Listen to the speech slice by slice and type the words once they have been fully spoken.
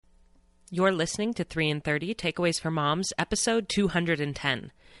You're listening to 3 in 30 Takeaways for Moms, episode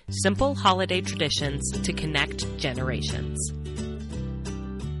 210. Simple holiday traditions to connect generations.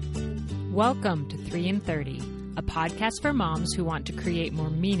 Welcome to 3 in 30, a podcast for moms who want to create more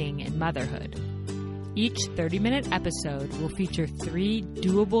meaning in motherhood. Each 30-minute episode will feature 3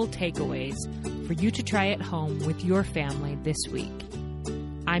 doable takeaways for you to try at home with your family this week.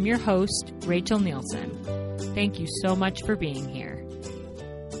 I'm your host, Rachel Nielsen. Thank you so much for being here.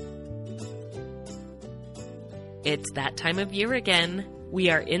 It's that time of year again. We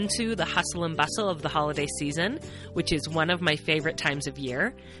are into the hustle and bustle of the holiday season, which is one of my favorite times of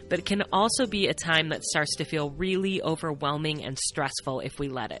year, but it can also be a time that starts to feel really overwhelming and stressful if we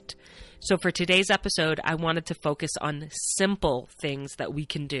let it. So for today's episode, I wanted to focus on simple things that we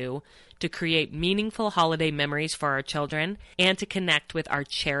can do to create meaningful holiday memories for our children and to connect with our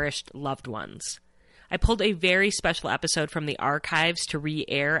cherished loved ones. I pulled a very special episode from the archives to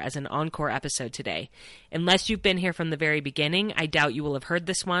re-air as an encore episode today. Unless you've been here from the very beginning, I doubt you will have heard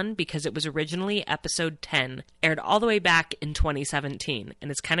this one because it was originally episode 10, aired all the way back in 2017. And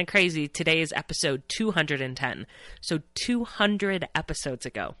it's kind of crazy, today is episode 210, so 200 episodes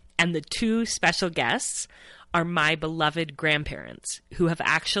ago. And the 2 special guests are my beloved grandparents, who have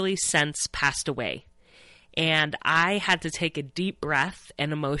actually since passed away. And I had to take a deep breath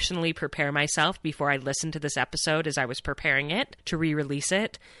and emotionally prepare myself before I listened to this episode as I was preparing it to re-release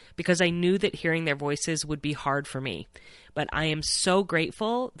it, because I knew that hearing their voices would be hard for me. But I am so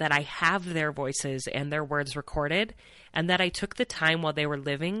grateful that I have their voices and their words recorded, and that I took the time while they were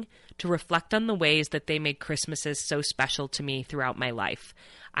living to reflect on the ways that they made Christmases so special to me throughout my life.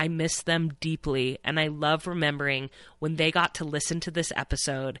 I miss them deeply, and I love remembering when they got to listen to this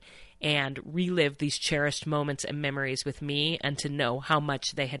episode and relive these cherished moments and memories with me, and to know how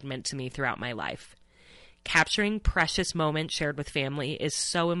much they had meant to me throughout my life. Capturing precious moments shared with family is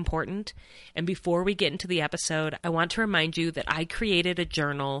so important. And before we get into the episode, I want to remind you that I created a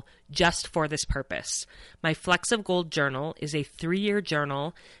journal just for this purpose. My Flecks of Gold journal is a 3-year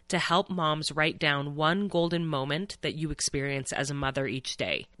journal to help moms write down one golden moment that you experience as a mother each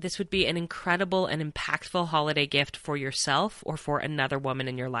day. This would be an incredible and impactful holiday gift for yourself or for another woman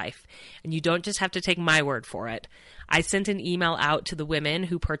in your life. And you don't just have to take my word for it. I sent an email out to the women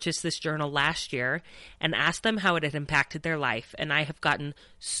who purchased this journal last year and asked them how it had impacted their life, and I have gotten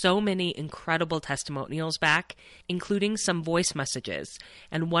so many incredible testimonials back, including some voice messages,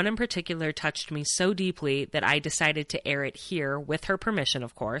 and one in particular touched me so deeply that I decided to air it here, with her permission,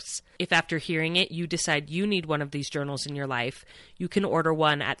 of course. If after hearing it you decide you need one of these journals in your life, you can order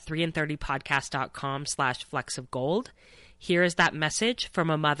one at 3in30podcast.com/flecksofgold. Here is that message from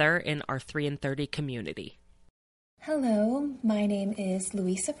a mother in our 3 in 30 community. Hello, my name is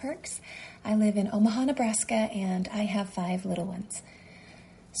Louisa Perks. I live in Omaha, Nebraska, and I have 5 little ones.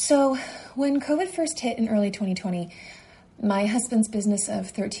 So when COVID first hit in early 2020, my husband's business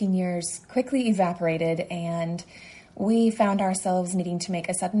of 13 years quickly evaporated, and we found ourselves needing to make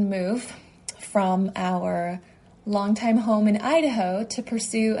a sudden move from our longtime home in Idaho to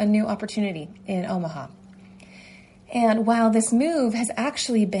pursue a new opportunity in Omaha. And while this move has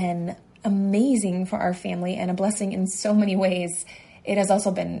actually been amazing for our family and a blessing in so many ways, it has also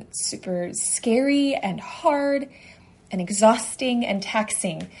been super scary and hard and exhausting and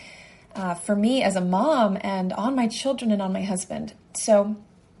taxing for me as a mom and on my children and on my husband. So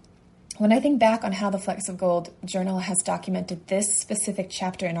when I think back on how the Flecks of Gold journal has documented this specific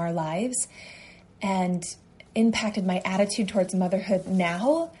chapter in our lives and impacted my attitude towards motherhood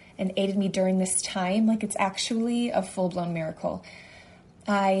now and aided me during this time, like, it's actually a full-blown miracle.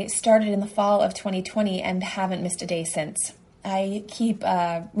 I started in the fall of 2020 and haven't missed a day since. I keep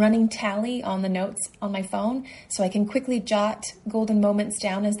a running tally on the notes on my phone so I can quickly jot golden moments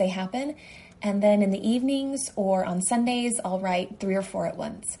down as they happen. And then in the evenings or on Sundays, I'll write 3 or 4 at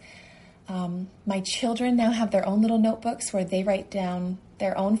once. My children now have their own little notebooks where they write down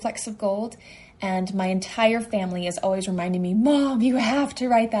their own Flecks of Gold. And my entire family is always reminding me, Mom, you have to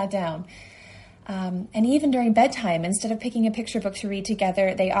write that down. And even during bedtime, instead of picking a picture book to read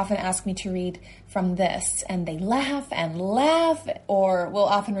together, they often ask me to read from this, and they laugh and laugh, or will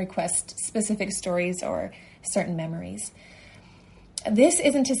often request specific stories or certain memories. This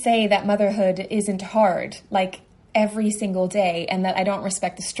isn't to say that motherhood isn't hard, like every single day, and that I don't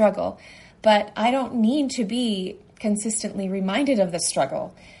respect the struggle, but I don't need to be consistently reminded of the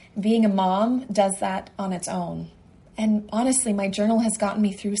struggle. Being a mom does that on its own. And honestly, my journal has gotten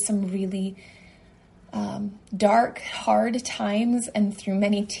me through some really dark, hard times and through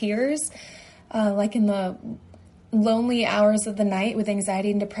many tears, like in the lonely hours of the night with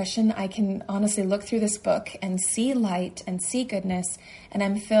anxiety and depression, I can honestly look through this book and see light and see goodness, and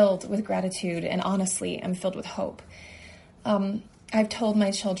I'm filled with gratitude, and honestly, I'm filled with hope. I've told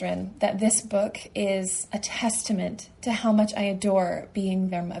my children that this book is a testament to how much I adore being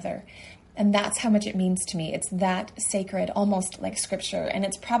their mother. And that's how much it means to me. It's that sacred, almost like scripture. And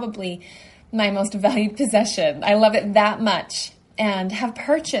it's probably my most valued possession. I love it that much and have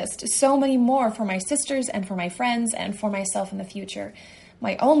purchased so many more for my sisters and for my friends and for myself in the future.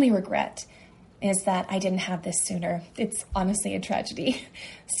 My only regret is that I didn't have this sooner. It's honestly a tragedy.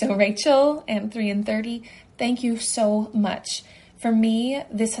 So Rachel and 3 and 30, thank you so much. For me,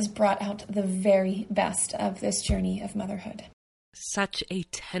 this has brought out the very best of this journey of motherhood. Such a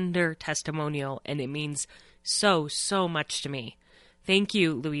tender testimonial, and it means so, so much to me. Thank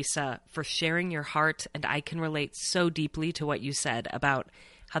you, Louisa, for sharing your heart, and I can relate so deeply to what you said about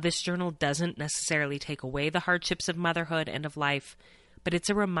how this journal doesn't necessarily take away the hardships of motherhood and of life, but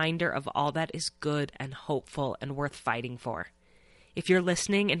it's a reminder of all that is good and hopeful and worth fighting for. If you're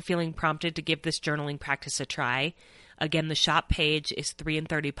listening and feeling prompted to give this journaling practice a try, again, the shop page is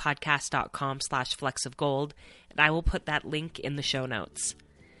 3and30podcast.com/flecksofgold, and I will put that link in the show notes.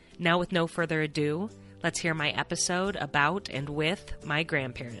 Now, with no further ado, let's hear my episode about and with my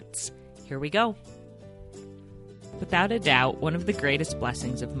grandparents. Here we go. Without a doubt, one of the greatest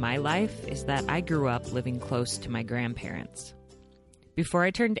blessings of my life is that I grew up living close to my grandparents. Before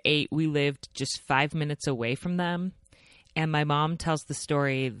I turned 8, we lived just 5 minutes away from them, and my mom tells the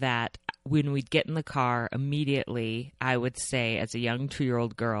story that when we'd get in the car, immediately I would say, as a young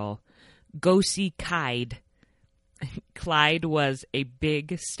 2-year-old girl, "Go see Clyde." Clyde was a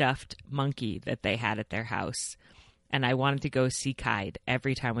big stuffed monkey that they had at their house, and I wanted to go see Clyde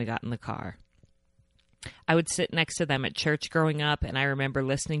every time we got in the car. I would sit next to them at church growing up, and I remember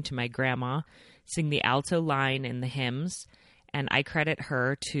listening to my grandma sing the alto line in the hymns, and I credit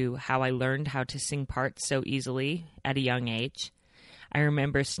her to how I learned how to sing parts so easily at a young age. I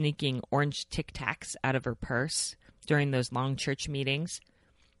remember sneaking orange Tic Tacs out of her purse during those long church meetings,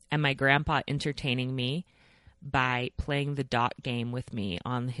 and my grandpa entertaining me by playing the dot game with me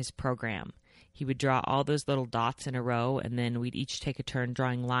on his program. He would draw all those little dots in a row, and then we'd each take a turn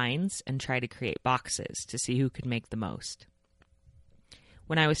drawing lines and try to create boxes to see who could make the most.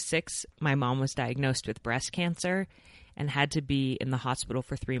 When I was 6, my mom was diagnosed with breast cancer and had to be in the hospital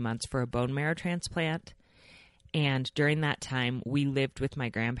for 3 months for a bone marrow transplant. And during that time, we lived with my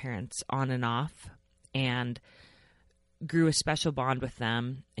grandparents on and off and grew a special bond with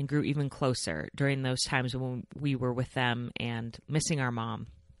them and grew even closer during those times when we were with them and missing our mom.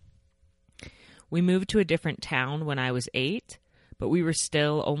 We moved to a different town when I was 8, but we were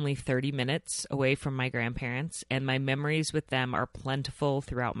still only 30 minutes away from my grandparents, and my memories with them are plentiful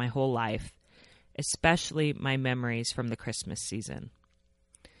throughout my whole life, especially my memories from the Christmas season.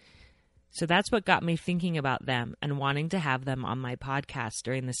 So that's what got me thinking about them and wanting to have them on my podcast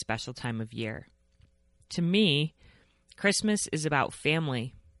during this special time of year. To me, Christmas is about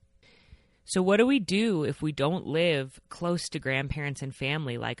family. So what do we do if we don't live close to grandparents and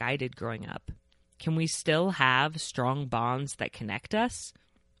family like I did growing up? Can we still have strong bonds that connect us?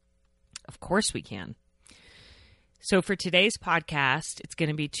 Of course we can. So for today's podcast, it's going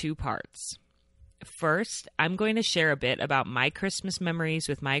to be 2 parts. First, I'm going to share a bit about my Christmas memories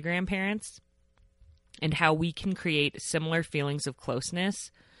with my grandparents and how we can create similar feelings of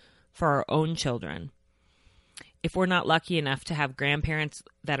closeness for our own children. If we're not lucky enough to have grandparents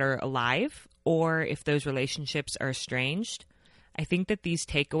that are alive, or if those relationships are estranged, I think that these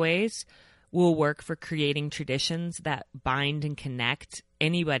takeaways will work for creating traditions that bind and connect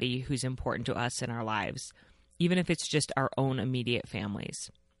anybody who's important to us in our lives, even if it's just our own immediate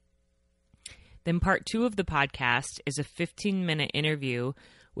families. Then part 2 of the podcast is a 15-minute interview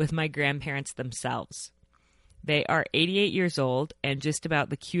with my grandparents themselves. They are 88 years old and just about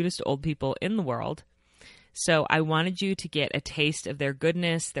the cutest old people in the world. So I wanted you to get a taste of their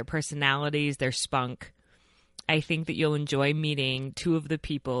goodness, their personalities, their spunk. I think that you'll enjoy meeting 2 of the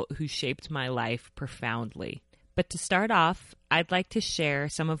people who shaped my life profoundly. But to start off, I'd like to share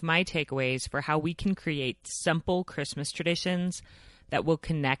some of my takeaways for how we can create simple Christmas traditions that will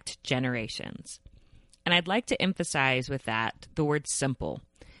connect generations. And I'd like to emphasize with that the word simple.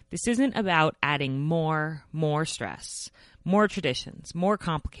 This isn't about adding more stress, more traditions, more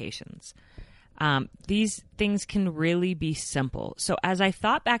complications. These things can really be simple. So as I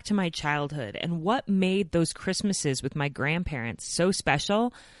thought back to my childhood and what made those Christmases with my grandparents so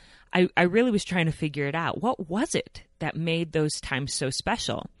special, I really was trying to figure it out. What was it that made those times so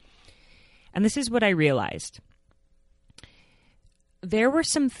special? And this is what I realized. there were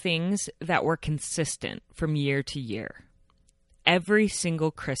some things that were consistent from year to year. Every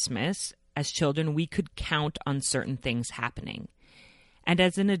single Christmas, as children, we could count on certain things happening. And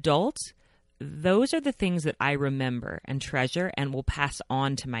as an adult, those are the things that I remember and treasure and will pass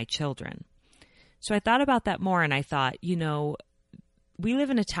on to my children. So I thought about that more, and I thought, we live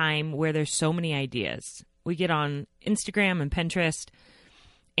in a time where there's so many ideas. We get on Instagram and Pinterest,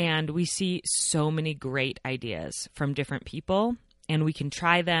 and we see so many great ideas from different people, and we can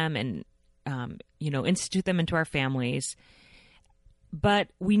try them and, institute them into our families. But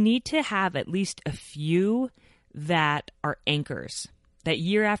we need to have at least a few that are anchors that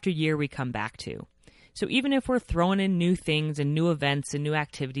year after year we come back to. So even if we're throwing in new things and new events and new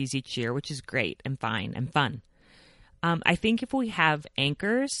activities each year, which is great and fine and fun, I think if we have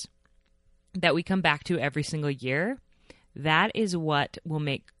anchors that we come back to every single year, that is what will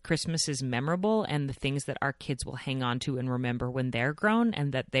make Christmases memorable and the things that our kids will hang on to and remember when they're grown,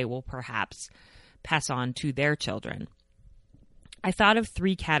 and that they will perhaps pass on to their children. I thought of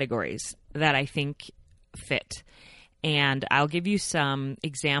 3 categories that I think fit. And I'll give you some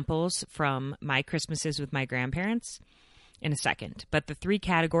examples from my Christmases with my grandparents in a second. But the 3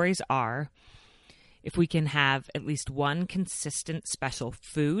 categories are, if we can have at least one consistent special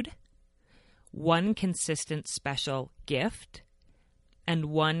food, one consistent special gift, and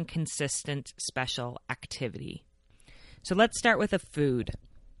one consistent special activity. So let's start with a food.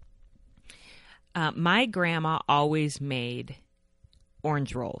 My grandma always made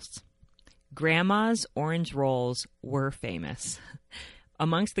orange rolls. Grandma's orange rolls were famous.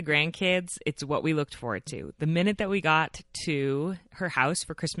 Amongst the grandkids, it's what we looked forward to. The minute that we got to her house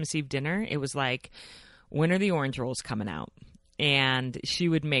for Christmas Eve dinner, it was like, when are the orange rolls coming out? And she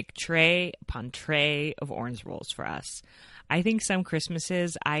would make tray upon tray of orange rolls for us. I think some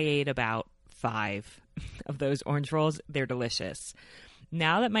Christmases I ate about 5 of those orange rolls. They're delicious.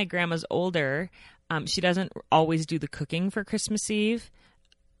 Now that my grandma's older, she doesn't always do the cooking for Christmas Eve.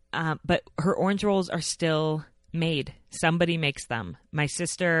 But her orange rolls are still made. Somebody makes them. My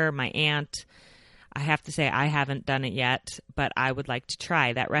sister, my aunt. I have to say I haven't done it yet, but I would like to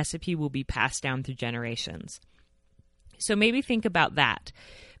try. That recipe will be passed down through generations. So maybe think about that.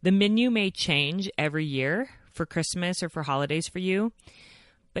 The menu may change every year for Christmas or for holidays for you,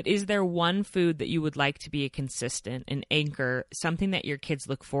 but is there one food that you would like to be a consistent, an anchor, something that your kids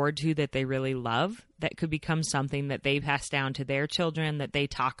look forward to that they really love, that could become something that they pass down to their children, that they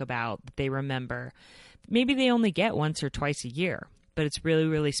talk about, that they remember? Maybe they only get once or twice a year, but it's really,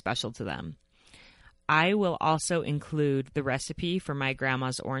 really special to them. I will also include the recipe for my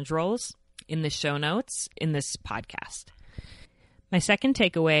grandma's orange rolls in the show notes in this podcast. My second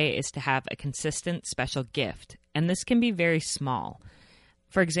takeaway is to have a consistent special gift, and this can be very small.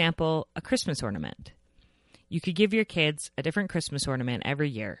 For example, a Christmas ornament. You could give your kids a different Christmas ornament every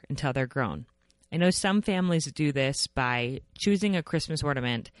year until they're grown. I know some families do this by choosing a Christmas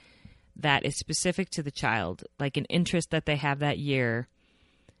ornament that is specific to the child, like an interest that they have that year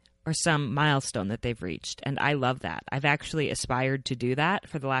or some milestone that they've reached. And I love that. I've actually aspired to do that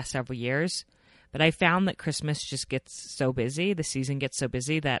for the last several years. But I found that Christmas just gets so busy, the season gets so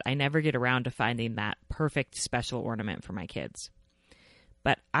busy, that I never get around to finding that perfect special ornament for my kids.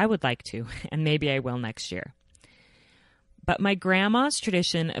 But I would like to, and maybe I will next year. But my grandma's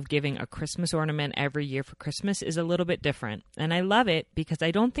tradition of giving a Christmas ornament every year for Christmas is a little bit different, and I love it because I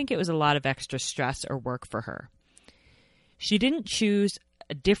don't think it was a lot of extra stress or work for her. She didn't choose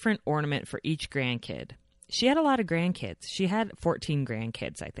a different ornament for each grandkid. She had a lot of grandkids. She had 14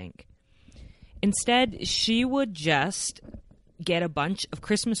 grandkids, I think. Instead, she would just get a bunch of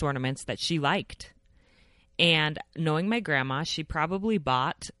Christmas ornaments that she liked. And knowing my grandma, she probably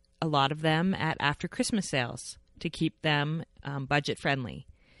bought a lot of them at after Christmas sales to keep them budget friendly.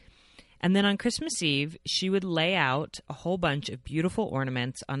 And then on Christmas Eve, she would lay out a whole bunch of beautiful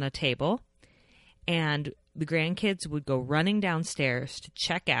ornaments on a table, and the grandkids would go running downstairs to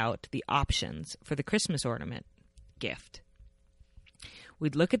check out the options for the Christmas ornament gift.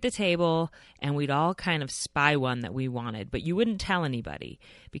 We'd look at the table and we'd all kind of spy one that we wanted, but you wouldn't tell anybody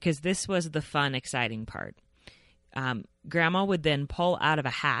because this was the fun, exciting part. Grandma would then pull out of a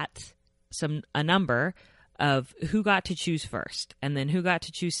hat a number of who got to choose first and then who got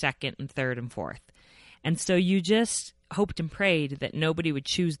to choose second and third and fourth. And so you just hoped and prayed that nobody would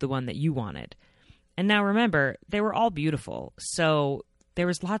choose the one that you wanted. And now remember, they were all beautiful, so there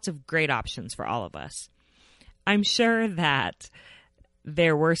was lots of great options for all of us. I'm sure that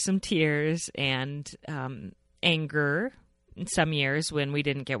there were some tears and anger in some years when we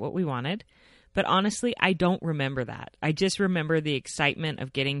didn't get what we wanted. But honestly, I don't remember that. I just remember the excitement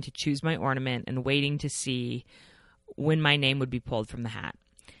of getting to choose my ornament and waiting to see when my name would be pulled from the hat.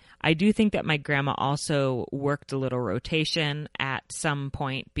 I do think that my grandma also worked a little rotation at some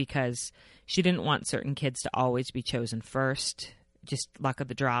point because she didn't want certain kids to always be chosen first, just luck of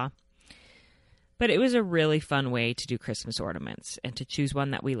the draw. But it was a really fun way to do Christmas ornaments and to choose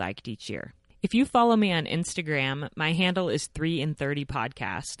one that we liked each year. If you follow me on Instagram, my handle is 3in30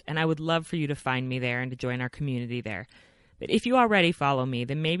 podcast, and I would love for you to find me there and to join our community there. But if you already follow me,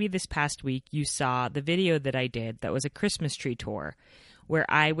 then maybe this past week you saw the video that I did that was a Christmas tree tour, where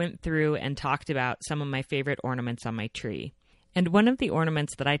I went through and talked about some of my favorite ornaments on my tree. And one of the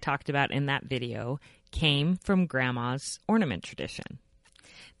ornaments that I talked about in that video came from Grandma's ornament tradition.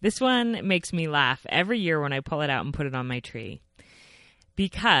 This one makes me laugh every year when I pull it out and put it on my tree,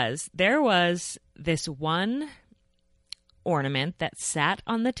 because there was this one ornament that sat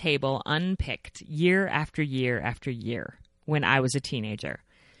on the table unpicked year after year after year when I was a teenager.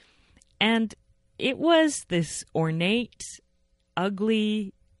 And it was this ornate,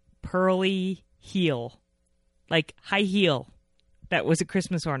 ugly, pearly heel, like high heel, that was a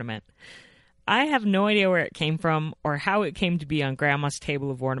Christmas ornament. I have no idea where it came from or how it came to be on Grandma's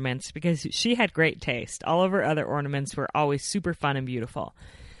table of ornaments, because she had great taste. All of her other ornaments were always super fun and beautiful.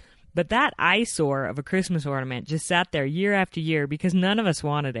 But that eyesore of a Christmas ornament just sat there year after year because none of us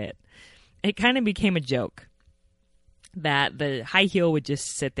wanted it. It kind of became a joke that the high heel would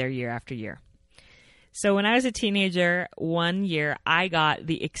just sit there year after year. So when I was a teenager, one year I got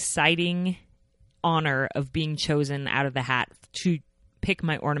the exciting honor of being chosen out of the hat to pick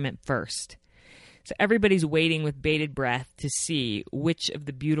my ornament first. So everybody's waiting with bated breath to see which of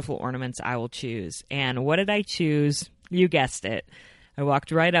the beautiful ornaments I will choose. And what did I choose? You guessed it. I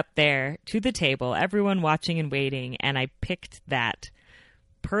walked right up there to the table, everyone watching and waiting, and I picked that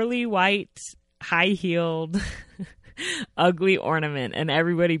pearly white, high-heeled, ugly ornament, and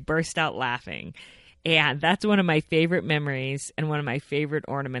everybody burst out laughing. And that's one of my favorite memories and one of my favorite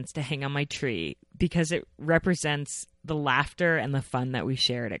ornaments to hang on my tree because it represents the laughter and the fun that we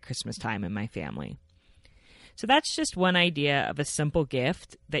shared at Christmas time in my family. So that's just one idea of a simple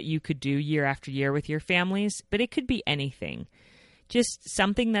gift that you could do year after year with your families, but it could be anything. Just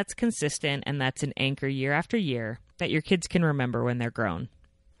something that's consistent and that's an anchor year after year that your kids can remember when they're grown.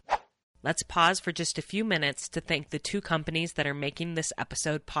 Let's pause for just a few minutes to thank the two companies that are making this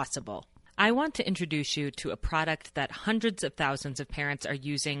episode possible. I want to introduce you to a product that hundreds of thousands of parents are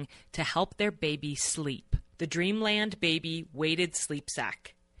using to help their baby sleep, the Dreamland Baby Weighted Sleep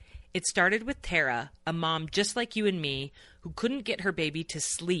Sack. It started with Tara, a mom just like you and me, who couldn't get her baby to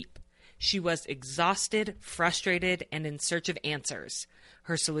sleep. She was exhausted, frustrated, and in search of answers.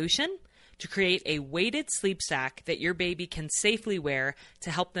 Her solution? To create a weighted sleep sack that your baby can safely wear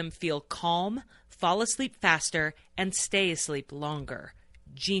to help them feel calm, fall asleep faster, and stay asleep longer.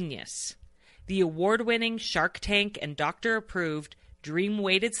 Genius. The award-winning Shark Tank and doctor-approved Dream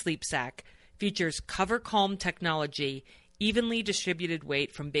Weighted Sleep Sack features Cover Calm technology, evenly distributed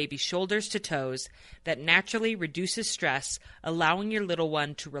weight from baby shoulders to toes that naturally reduces stress, allowing your little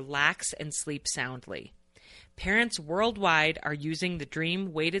one to relax and sleep soundly. Parents worldwide are using the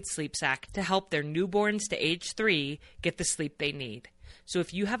Dream Weighted Sleep Sack to help their newborns to age 3 get the sleep they need. So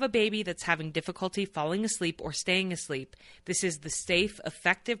if you have a baby that's having difficulty falling asleep or staying asleep, this is the safe,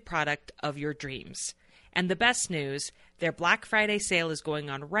 effective product of your dreams. And the best news, their Black Friday sale is going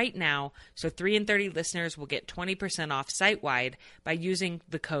on right now, so 3in30 listeners will get 20% off site-wide by using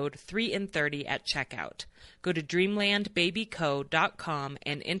the code 3in30 at checkout. Go to dreamlandbabyco.com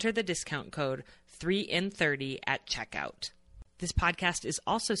and enter the discount code 3in30 at checkout. This podcast is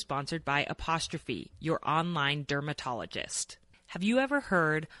also sponsored by Apostrophe, your online dermatologist. Have you ever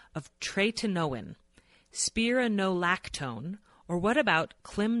heard of tretinoin, spironolactone, or what about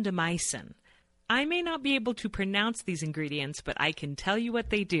clindamycin? I may not be able to pronounce these ingredients, but I can tell you what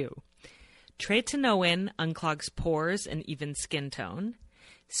they do. Tretinoin unclogs pores and even skin tone.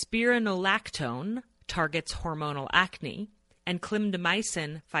 Spironolactone targets hormonal acne. And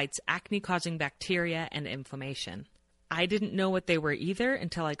clindamycin fights acne-causing bacteria and inflammation. I didn't know what they were either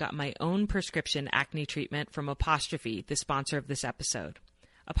until I got my own prescription acne treatment from Apostrophe, the sponsor of this episode.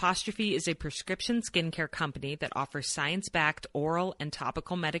 Apostrophe is a prescription skincare company that offers science-backed oral and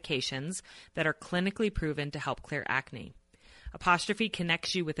topical medications that are clinically proven to help clear acne. Apostrophe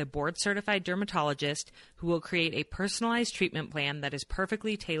connects you with a board-certified dermatologist who will create a personalized treatment plan that is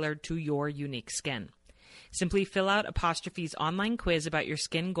perfectly tailored to your unique skin. Simply fill out Apostrophe's online quiz about your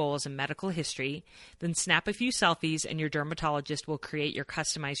skin goals and medical history, then snap a few selfies and your dermatologist will create your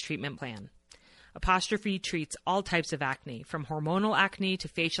customized treatment plan. Apostrophe treats all types of acne, from hormonal acne to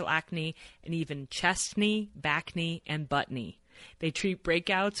facial acne, and even chest knee, back knee, and butt knee. They treat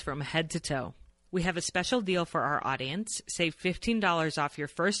breakouts from head to toe. We have a special deal for our audience. Save $15 off your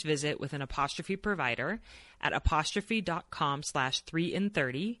first visit with an Apostrophe provider at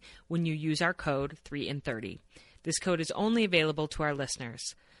apostrophe.com/3in30 when you use our code 3in30. This code is only available to our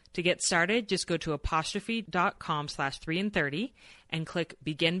listeners. To get started, just go to apostrophe.com/3in30 and click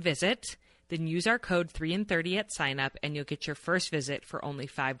Begin Visit. Then use our code 3in30 at sign up and you'll get your first visit for only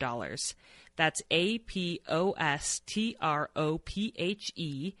 $5. That's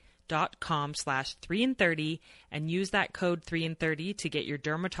apostrophe.com/3in30 and use that code 3in30 to get your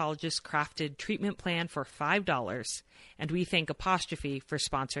dermatologist crafted treatment plan for $5. And we thank Apostrophe for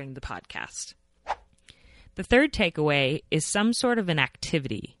sponsoring the podcast. The third takeaway is some sort of an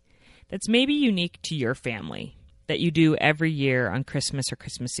activity that's maybe unique to your family that you do every year on Christmas or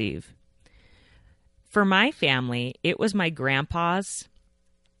Christmas Eve. For my family, it was my grandpa's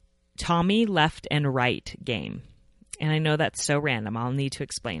Tommy Left and Right game. And I know that's so random. I'll need to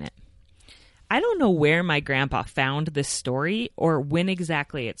explain it. I don't know where my grandpa found this story or when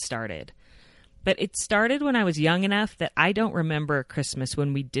exactly it started. But it started when I was young enough that I don't remember a Christmas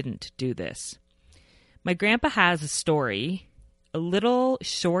when we didn't do this. My grandpa has a story, a little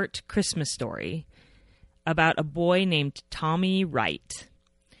short Christmas story, about a boy named Tommy Wright.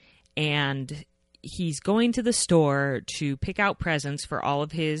 And he's going to the store to pick out presents for all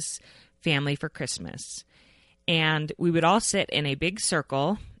of his family for Christmas. And we would all sit in a big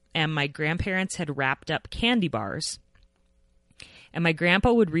circle, and my grandparents had wrapped up candy bars. And my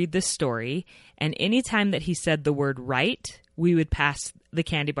grandpa would read this story, and anytime that he said the word right, we would pass the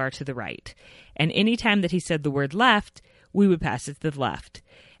candy bar to the right. And anytime that he said the word left, we would pass it to the left.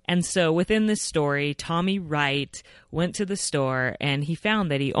 And so within this story, Tommy Wright went to the store and he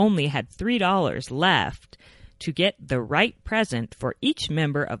found that he only had $3 left to get the right present for each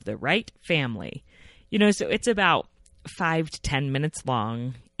member of the Wright family. You know, so it's about 5 to 10 minutes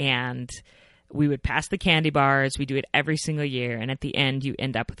long, and we would pass the candy bars. We do it every single year, and at the end, you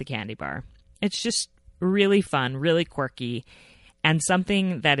end up with a candy bar. It's just really fun, really quirky, and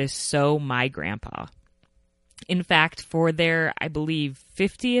something that is so my grandpa. In fact, for their, I believe,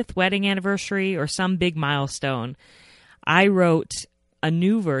 50th wedding anniversary or some big milestone, I wrote a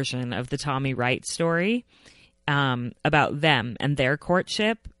new version of the Tommy Wright story about them and their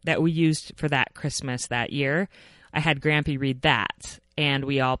courtship that we used for that Christmas that year. I had Grampy read that, and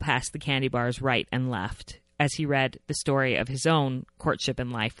we all passed the candy bars right and left as he read the story of his own courtship in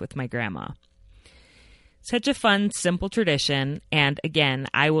life with my grandma. Such a fun, simple tradition, and again,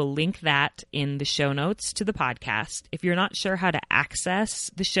 I will link that in the show notes to the podcast. If you're not sure how to access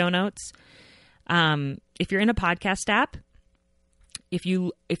the show notes, if you're in a podcast app, if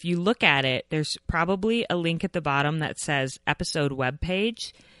you look at it, there's probably a link at the bottom that says episode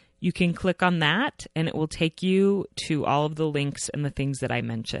webpage. You can click on that, and it will take you to all of the links and the things that I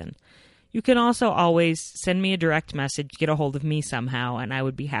mention. You can also always send me a direct message, get a hold of me somehow, and I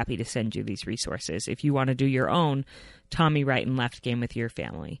would be happy to send you these resources if you want to do your own Tommy Right and Left game with your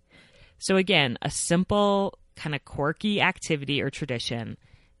family. So again, a simple kind of quirky activity or tradition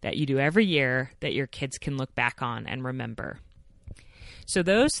that you do every year that your kids can look back on and remember. So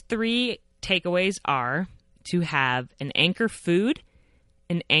those 3 takeaways are to have an anchor food,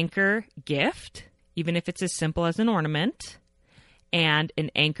 an anchor gift, even if it's as simple as an ornament, and an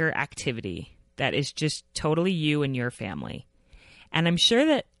anchor activity that is just totally you and your family. And I'm sure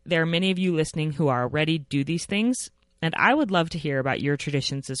that there are many of you listening who already do these things, and I would love to hear about your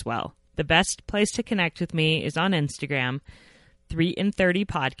traditions as well. The best place to connect with me is on Instagram, 3in30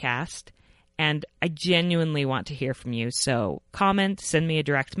 podcast, and I genuinely want to hear from you. So comment, send me a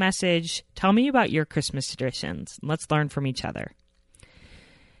direct message, tell me about your Christmas traditions. Let's learn from each other.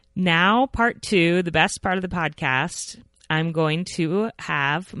 Now, part 2, the best part of the podcast, I'm going to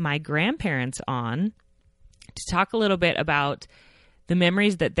have my grandparents on to talk a little bit about the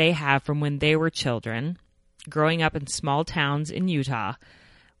memories that they have from when they were children, growing up in small towns in Utah,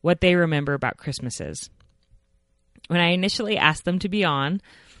 what they remember about Christmases. When I initially asked them to be on,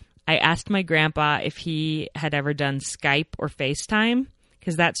 I asked my grandpa if he had ever done Skype or FaceTime,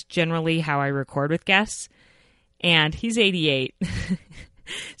 because that's generally how I record with guests, and he's 88.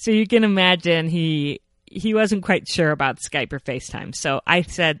 So you can imagine he wasn't quite sure about Skype or FaceTime. So I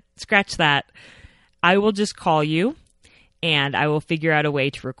said, scratch that. I will just call you and I will figure out a way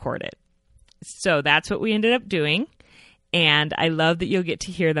to record it. So that's what we ended up doing. And I love that you'll get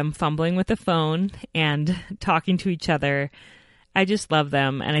to hear them fumbling with the phone and talking to each other. I just love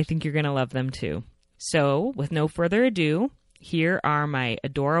them, and I think you're going to love them too. So with no further ado, here are my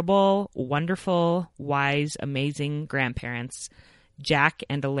adorable, wonderful, wise, amazing grandparents, Jack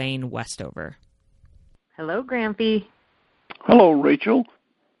and Elaine Westover. Hello, Grampy. Hello, Rachel.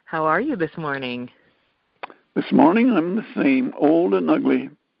 How are you this morning? This morning I'm the same, old and ugly,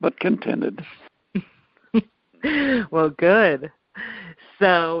 but contented. Well, good.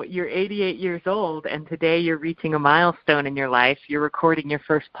 So you're 88 years old, and today you're reaching a milestone in your life. You're recording your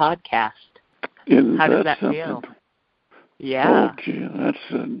first podcast. How does that feel? Yeah. Oh, gee, that's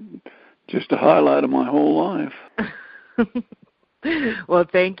just a highlight of my whole life. Well,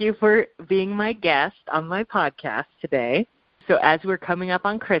 thank you for being my guest on my podcast today. So as we're coming up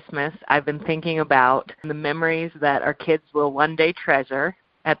on Christmas, I've been thinking about the memories that our kids will one day treasure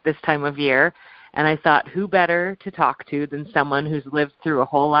at this time of year. And I thought, who better to talk to than someone who's lived through a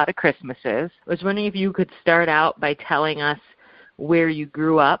whole lot of Christmases? I was wondering if you could start out by telling us where you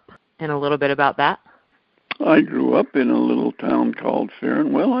grew up and a little bit about that. I grew up in a little town called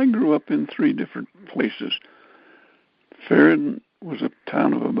Farron. Well, I grew up in 3 different places. Farron was a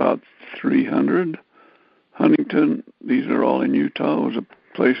town of about 300. Huntington, these are all in Utah, was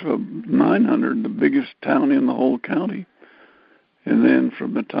a place of 900, the biggest town in the whole county. And then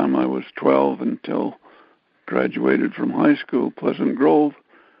from the time I was 12 until graduated from high school, Pleasant Grove,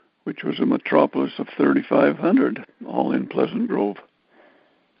 which was a metropolis of 3,500, all in Pleasant Grove.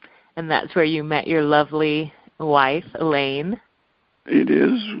 And that's where you met your lovely wife, Elaine. It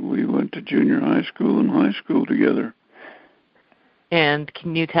is. We went to junior high school and high school together. And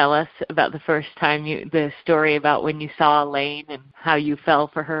can you tell us about the first time the story about when you saw Elaine and how you fell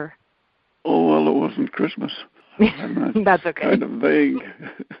for her? Oh, well, it wasn't Christmas. That's okay. Kind of vague.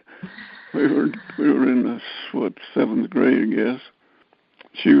 we were in the 7th grade, I guess.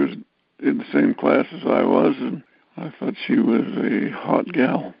 She was in the same class as I was, and I thought she was a hot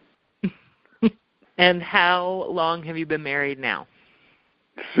gal. And how long have you been married now?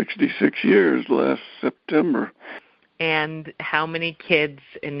 66 years last September. And how many kids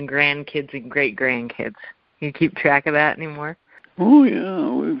and grandkids and great-grandkids? Can you keep track of that anymore? Oh,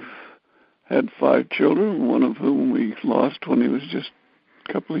 yeah. We've had 5 children, one of whom we lost when he was just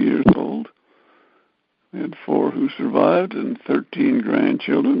a couple of years old. We had 4 who survived and 13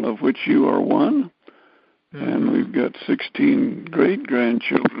 grandchildren, of which you are one. Mm-hmm. And we've got 16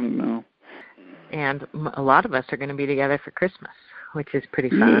 great-grandchildren now. And a lot of us are going to be together for Christmas, which is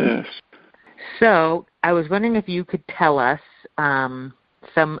pretty fun. Yes. So I was wondering if you could tell us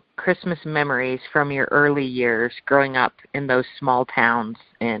some Christmas memories from your early years growing up in those small towns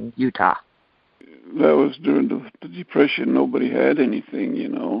in Utah. That was during the Depression. Nobody had anything,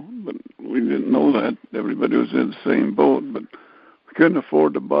 but we didn't know that. Everybody was in the same boat, but we couldn't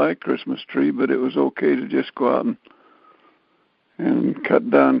afford to buy a Christmas tree, but it was okay to just go out and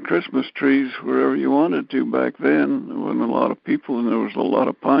cut down Christmas trees wherever you wanted to back then. There wasn't a lot of people, and there was a lot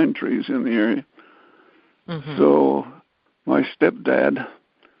of pine trees in the area. Mm-hmm. So my dad,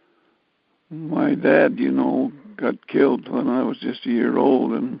 got killed when I was just a year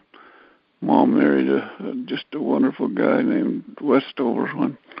old, and Mom married just a wonderful guy named Westover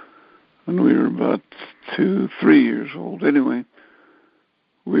when we were about 2-3 years old. Anyway,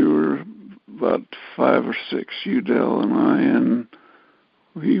 we were about 5 or 6, Udell and I, and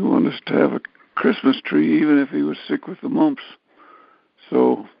he wanted us to have a Christmas tree, even if he was sick with the mumps.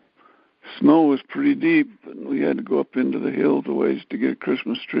 So snow was pretty deep, and we had to go up into the hills a ways to get a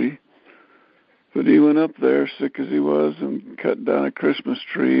Christmas tree. But he went up there, sick as he was, and cut down a Christmas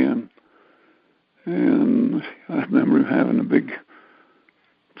tree, and I remember him having a big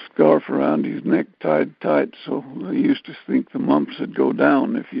scarf around his neck tied tight, so they used to think the mumps would go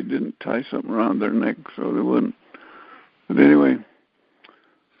down if you didn't tie something around their neck, so they wouldn't. But anyway,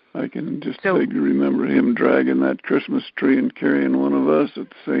 I can just vaguely remember him dragging that Christmas tree and carrying one of us at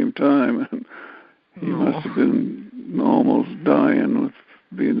the same time. And he must have been almost dying with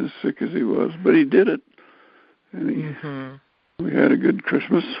being as sick as he was, but he did it. And we had a good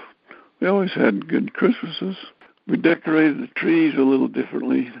Christmas. We always had good Christmases. We decorated the trees a little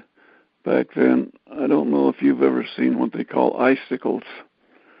differently back then. I don't know if you've ever seen what they call icicles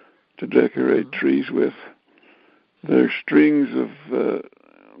to decorate trees with. They're strings of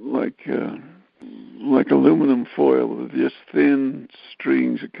like aluminum foil with just thin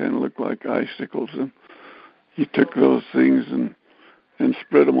strings that kind of look like icicles. And you took those things and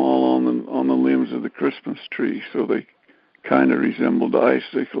spread them all on the limbs of the Christmas tree, so they kind of resembled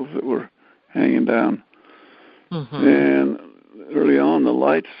icicles that were hanging down. Mm-hmm. And early on,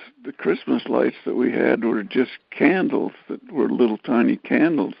 the Christmas lights that we had were just candles that were little tiny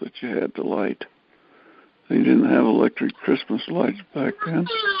candles that you had to light. They didn't have electric Christmas lights back then.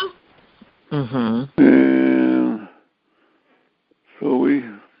 Mm-hmm. And so we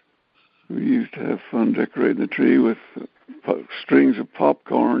used to have fun decorating the tree with strings of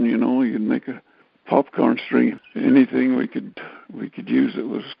popcorn. You'd make a popcorn string. Anything we could we could use that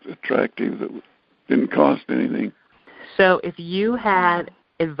was attractive, that didn't cost anything. So if you had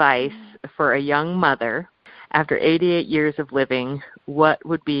advice for a young mother after 88 years of living, what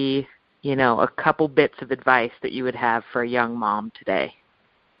would be, a couple bits of advice that you would have for a young mom today?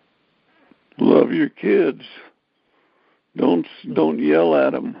 Love your kids. Don't yell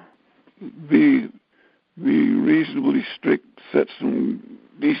at them. Be reasonably strict. Set some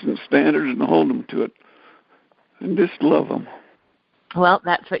decent standards and hold them to it. And just love them. Well,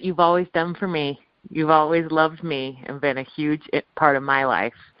 that's what you've always done for me. You've always loved me and been a huge part of my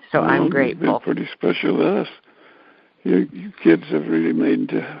life. So I'm grateful. You've been pretty special to us. You kids have really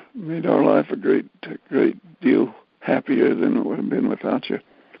made our life a great deal happier than it would have been without you.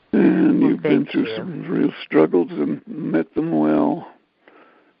 And you've been through some real struggles and met them well.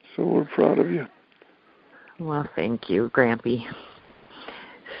 So we're proud of you. Well, thank you, Grampy.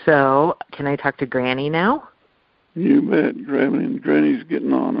 So, can I talk to Granny now? You bet. Granny's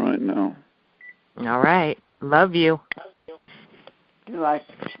getting on right now. All right. Love you. Do I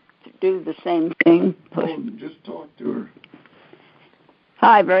do the same thing? Just talk to her.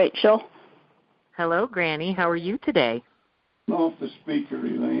 Hi, Rachel. Hello, Granny. How are you today? Off the speaker,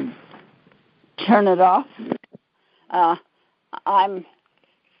 Elaine. Turn it off. I'm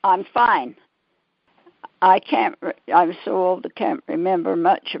fine. I'm so old I can't remember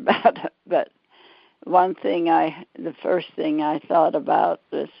much about it, but the first thing I thought about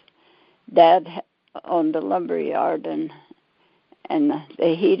was Dad owned a lumber yard, and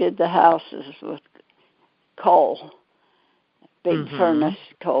they heated the houses with coal, big furnace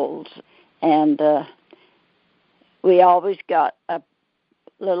coals, and we always got a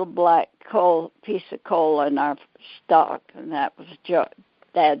little black piece of coal in our stock, and that was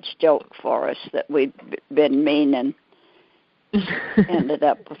Dad's joke for us, that we'd been mean and ended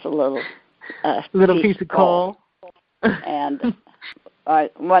up with a little piece of coal. And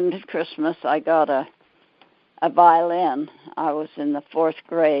one Christmas I got a violin. I was in the 4th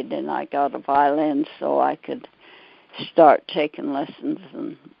grade, and I got a violin so I could start taking lessons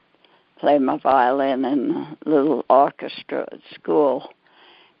and play my violin in a little orchestra at school.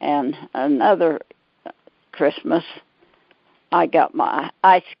 And another Christmas, I got my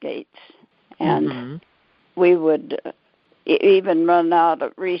ice skates, and we would even run out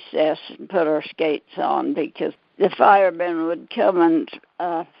at recess and put our skates on, because the firemen would come and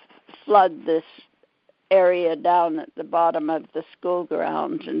flood this area down at the bottom of the school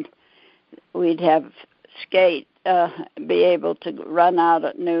grounds, and we'd have be able to run out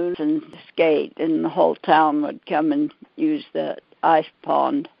at noon and skate, and the whole town would come and use the ice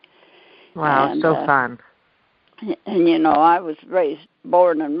pond. Wow, so fun. And, I was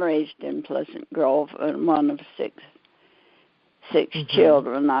born and raised in Pleasant Grove, and one of six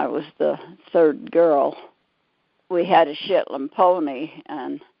children. I was the 3rd girl. We had a Shetland pony,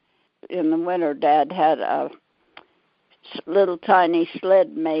 and in the winter, Dad had a little tiny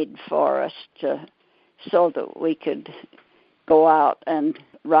sled made for us so that we could go out and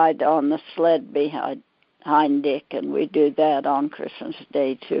ride on the sled behind Dick, and we do that on Christmas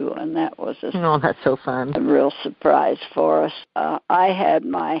Day too, and that was that's so fun. A real surprise for us. I had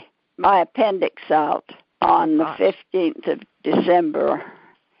my appendix out on the 15th of December,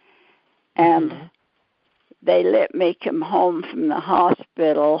 and they let me come home from the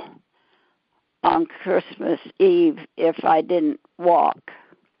hospital on Christmas Eve if I didn't walk.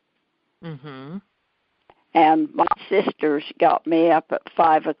 And my sisters got me up at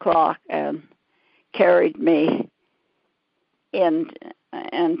 5 o'clock and carried me into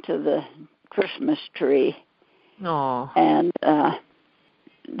the Christmas tree. And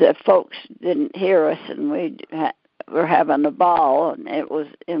the folks didn't hear us, and we were having a ball. And it was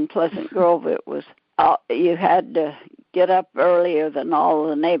in Pleasant Grove. It was you had to get up earlier than all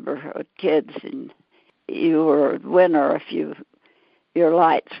the neighborhood kids, and you were a winner if your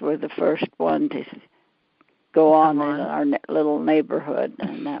lights were the first one to go on in our little neighborhood,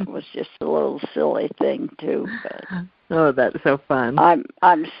 and that was just a little silly thing too. But that's so fun.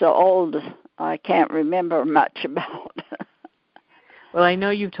 I'm so old I can't remember much about. Well, I know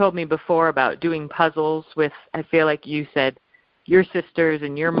you've told me before about doing puzzles with, I feel like you said, your sisters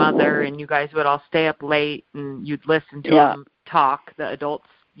and your mother, and you guys would all stay up late and you'd listen to them talk, the adults,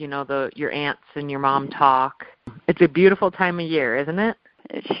 your aunts and your mom talk. It's a beautiful time of year, isn't it?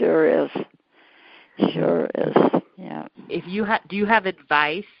 It sure is. Sure is, yeah. Do you have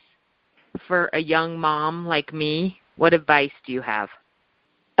advice for a young mom like me? What advice do you have?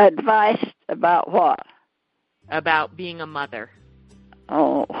 Advice about what? About being a mother.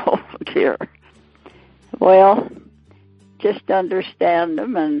 Oh dear. Well, just understand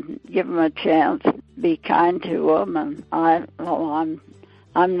them and give them a chance. Be kind to them, and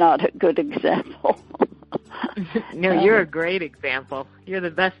I'm not a good example. No, you're a great example. You're the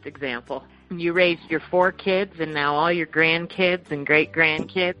best example. You raised your 4 kids and now all your grandkids and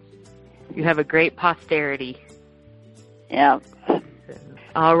great-grandkids. You have a great posterity. Yeah.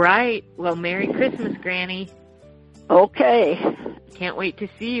 All right. Well, Merry Christmas, Granny. Okay. Can't wait to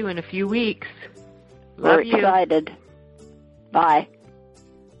see you in a few weeks. We're excited. Bye.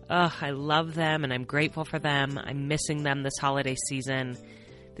 Oh, I love them, and I'm grateful for them. I'm missing them this holiday season.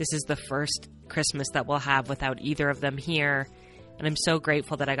 This is the first Christmas that we'll have without either of them here, and I'm so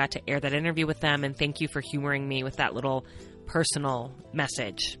grateful that I got to air that interview with them, and thank you for humoring me with that little personal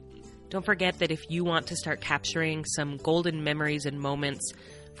message. Don't forget that if you want to start capturing some golden memories and moments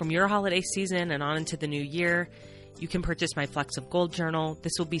from your holiday season and on into the new year, you can purchase my Flecks of Gold journal.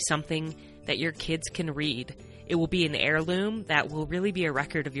 This will be something that your kids can read. It will be an heirloom that will really be a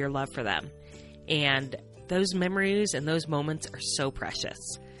record of your love for them. And those memories and those moments are so precious.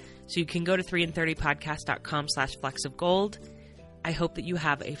 So you can go to 3in30podcast.com/flecksofgold. I hope that you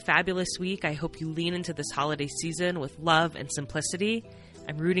have a fabulous week. I hope you lean into this holiday season with love and simplicity.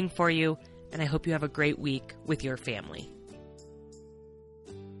 I'm rooting for you, and I hope you have a great week with your family.